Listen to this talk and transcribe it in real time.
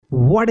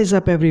What is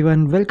up,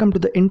 everyone? Welcome to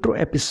the intro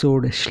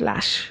episode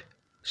slash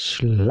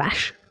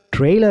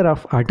trailer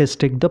of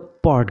Artistic, the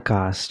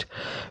podcast,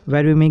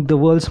 where we make the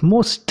world's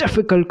most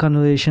difficult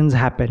conversations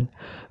happen.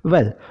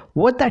 Well,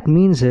 what that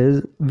means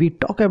is we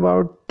talk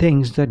about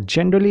things that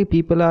generally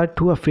people are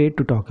too afraid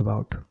to talk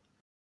about.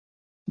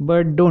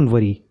 But don't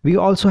worry, we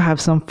also have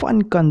some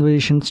fun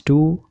conversations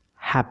to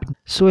happen.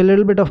 So, a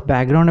little bit of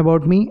background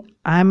about me.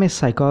 I'm a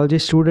psychology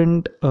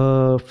student,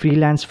 a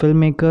freelance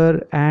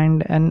filmmaker,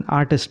 and an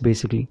artist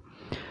basically.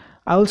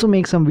 I also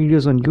make some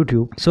videos on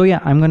YouTube. So, yeah,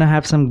 I'm gonna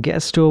have some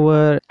guests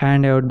over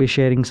and I would be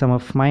sharing some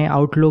of my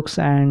outlooks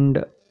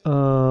and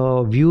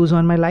views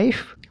on my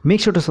life.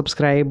 Make sure to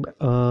subscribe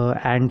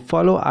and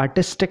follow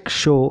Artistic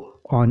Show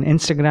on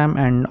Instagram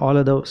and all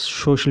other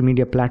social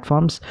media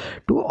platforms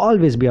to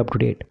always be up to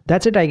date.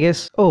 That's it, I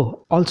guess.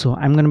 Oh, also,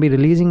 I'm going to be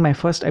releasing my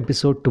first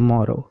episode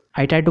tomorrow.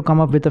 I tried to come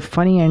up with a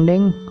funny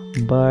ending,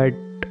 but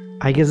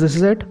I guess this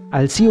is it.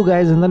 I'll see you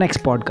guys in the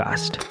next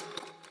podcast.